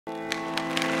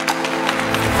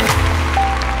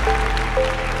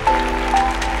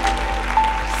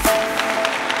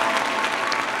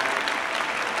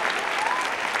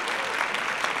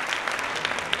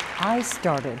I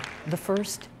started the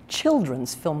first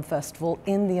children's film festival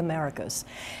in the Americas,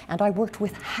 and I worked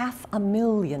with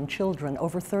 500,000 children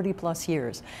over 30+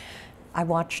 years. I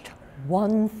watched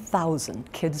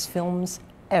 1,000 kids' films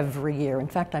every year. In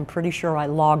fact, I'm pretty sure I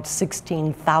logged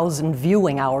 16,000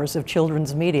 viewing hours of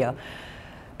children's media.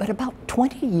 But about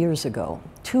 20 years ago,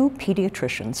 2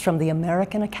 pediatricians from the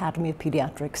American Academy of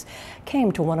Pediatrics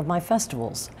came to one of my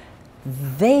festivals.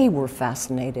 They were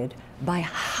fascinated by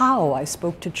how I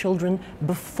spoke to children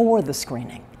before the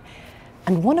screening.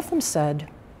 And one of them said,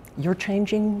 "You're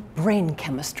changing brain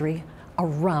chemistry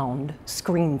around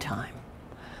screen time."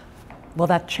 Well,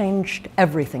 that changed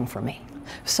everything for me.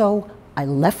 So I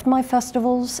left my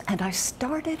festivals and I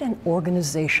started an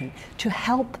organization to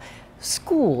help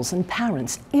schools and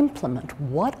parents implement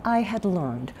what I had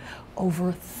learned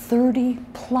over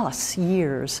 30+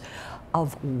 years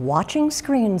of watching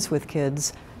screens with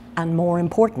kids and, more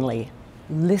importantly,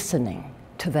 listening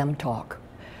to them talk.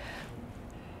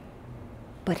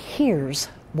 But here's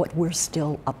what we're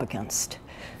still up against.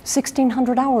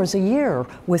 1,600 hours a year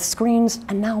with screens,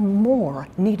 and now more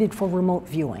needed for remote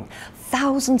viewing.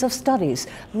 Thousands of studies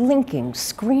linking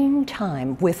screen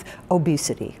time with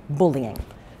obesity, bullying,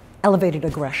 elevated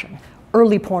aggression,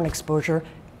 early porn exposure.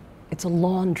 It's a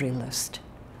laundry list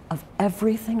of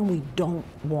everything we don't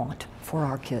want for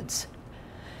our kids.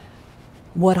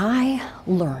 What I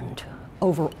learned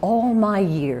over all my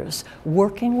years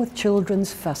working with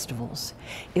children's festivals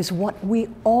is what we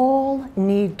all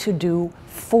need to do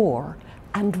for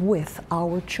and with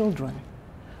our children.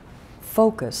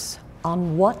 Focus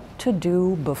on what to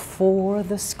do before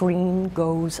the screen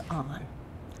goes on.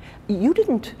 You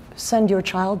didn't send your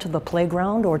child to the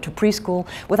playground or to preschool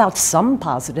without some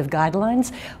positive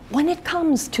guidelines. When it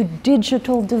comes to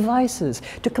digital devices,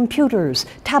 to computers,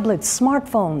 tablets,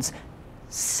 smartphones,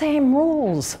 same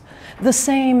rules. The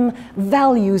same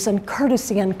values and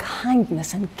courtesy and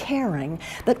kindness and caring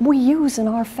that we use in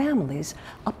our families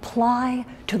apply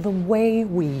to the way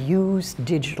we use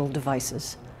digital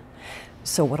devices.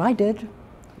 So what I did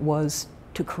was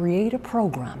to create a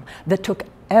program that took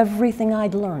everything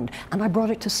I'd learned and I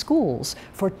brought it to schools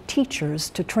for teachers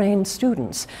to train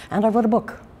students. And I wrote a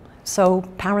book so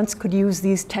parents could use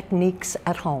these techniques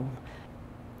at home.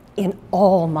 In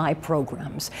all my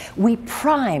programs, we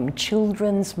prime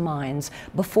children's minds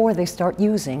before they start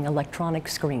using electronic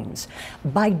screens.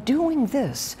 By doing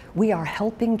this, we are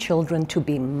helping children to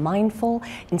be mindful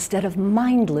instead of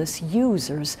mindless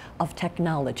users of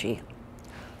technology.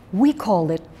 We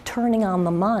call it turning on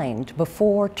the mind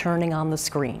before turning on the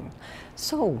screen.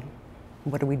 So,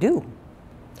 what do?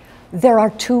 There are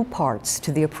 2 parts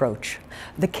to the approach: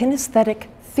 the kinesthetic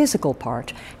physical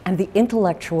part and the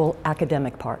intellectual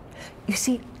academic part. You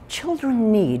see,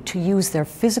 children need to use their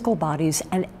physical bodies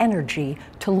and energy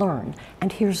to learn,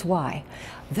 and here's why.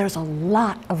 There's a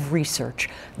lot of research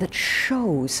that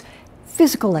shows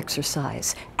physical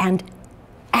exercise and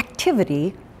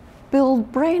activity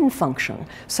build brain function.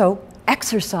 So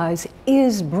exercise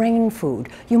is brain food.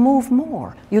 You move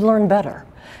more, you learn better.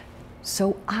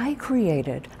 So I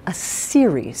created a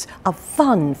series of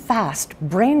fun, fast,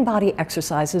 brain-body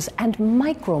exercises and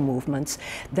micro movements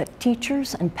that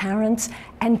teachers and parents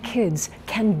and kids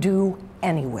can do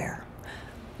anywhere.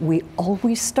 We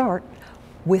always start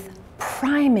with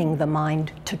priming the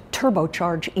mind to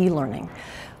turbocharge e-learning.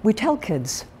 We tell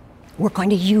kids, we're going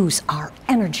to use our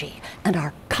energy and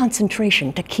our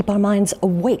concentration to keep our minds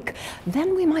awake.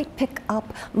 Then we might pick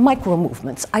up micro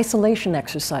movements, isolation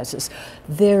exercises.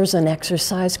 There's an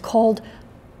exercise called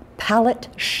palate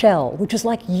shell, which is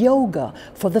like yoga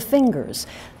for the fingers.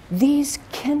 These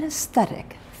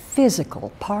kinesthetic,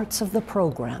 physical parts of the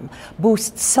program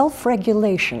boost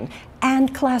self-regulation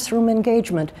and classroom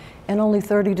engagement in only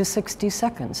 30 to 60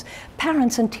 seconds.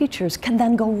 Parents and teachers can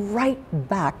then go right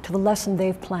back to the lesson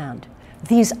they've planned.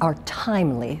 These are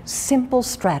timely, simple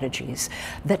strategies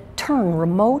that turn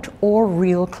remote or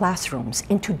real classrooms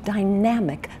into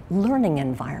dynamic learning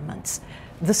environments.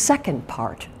 The second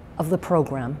part of the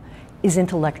program is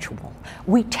intellectual.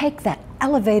 We take that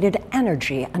elevated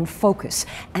energy and focus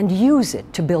and use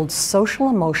it to build social,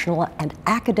 emotional, and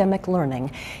academic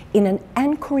learning in an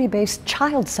inquiry-based,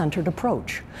 child-centered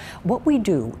approach. What we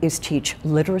do is teach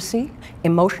literacy,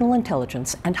 emotional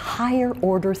intelligence, and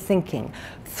higher-order thinking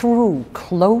through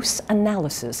close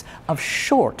analysis of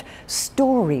short,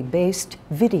 story-based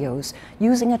videos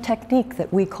using a technique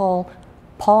that we call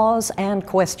pause and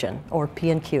question, or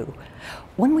P&Q.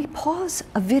 When we pause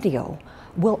a video,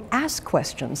 we'll ask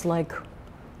questions like,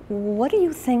 what do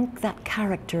you think that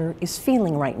character is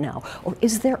feeling right now? Or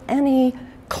is there any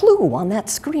clue on that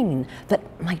screen that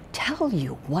might tell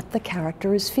you what the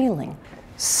character is feeling?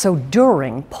 So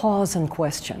during pause and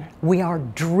question, we are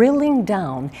drilling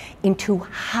down into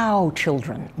how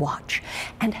children watch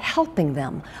and helping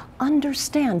them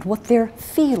understand what they're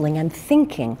feeling and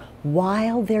thinking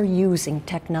while they're using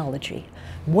technology.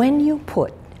 When you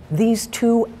put these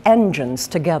two engines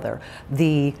together,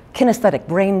 the kinesthetic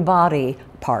brain-body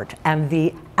part and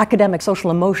the academic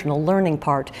social-emotional learning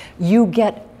part, you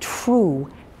get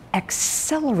true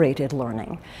accelerated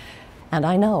learning. And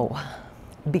I know,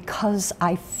 because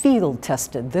I field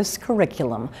tested this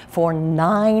curriculum for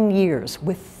 9 years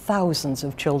with thousands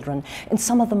of children in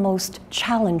some of the most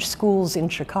challenged schools in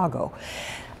Chicago.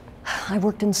 I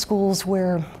worked in schools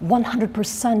where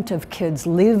 100% of kids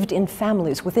lived in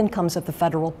families with incomes at the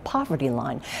federal poverty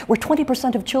line, where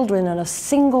 20% of children in a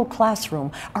single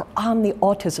classroom are on the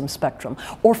autism spectrum,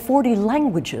 or 40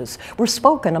 languages were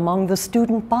spoken among the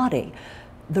student body.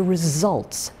 The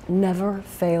results never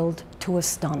failed to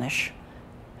astonish.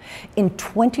 In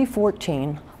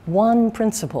 2014, one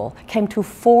principal came to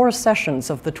 4 sessions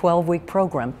of the 12-week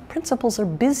program. Principals are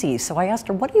busy, so I asked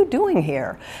her, "What are you doing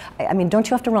here? I mean, don't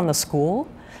you have to run the school?"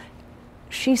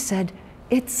 She said,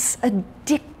 "It's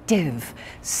addictive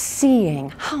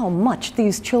seeing how much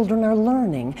these children are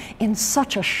learning in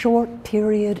such a short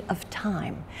period of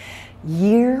time."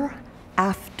 Year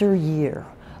after year,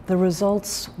 the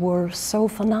results were so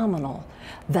phenomenal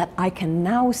that I can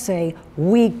now say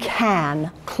we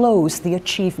can close the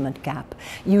achievement gap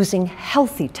using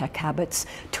healthy tech habits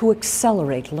to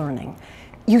accelerate learning.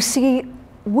 You see,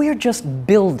 we're just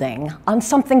building on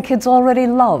something kids already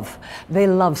love. They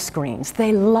love screens,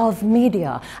 they love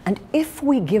media, and if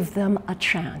we give them a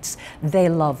chance, they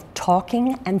love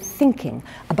talking and thinking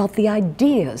about the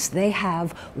ideas they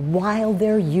have while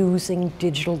they're using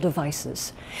digital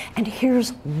devices. And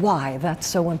here's why that's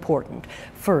so important.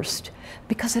 First,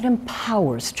 because it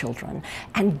empowers children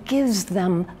and gives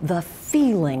them the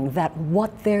feeling that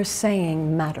what they're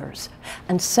saying matters.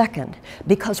 And second,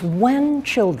 because when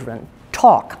children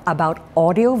talk about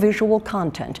audiovisual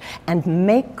content and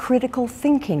make critical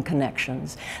thinking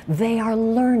connections, they are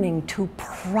learning to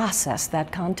process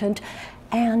that content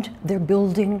and they're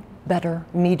building better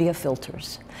media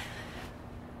filters.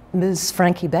 Ms.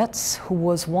 Frankie Betts, who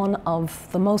was one of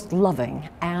the most loving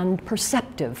and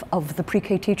perceptive of the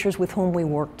pre-K teachers with whom we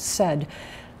worked, said,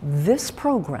 "This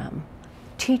program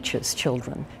teaches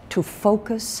children to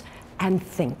focus and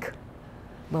think."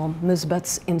 Well, Ms.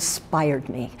 Betts inspired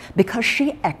me because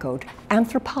she echoed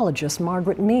anthropologist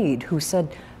Margaret Mead, who said,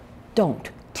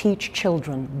 "Don't teach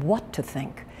children what to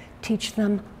think, teach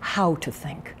them how to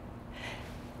think."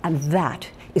 And that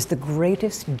is the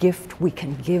greatest gift we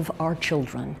can give our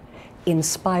children,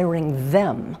 inspiring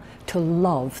them to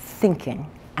love thinking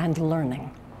and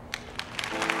learning.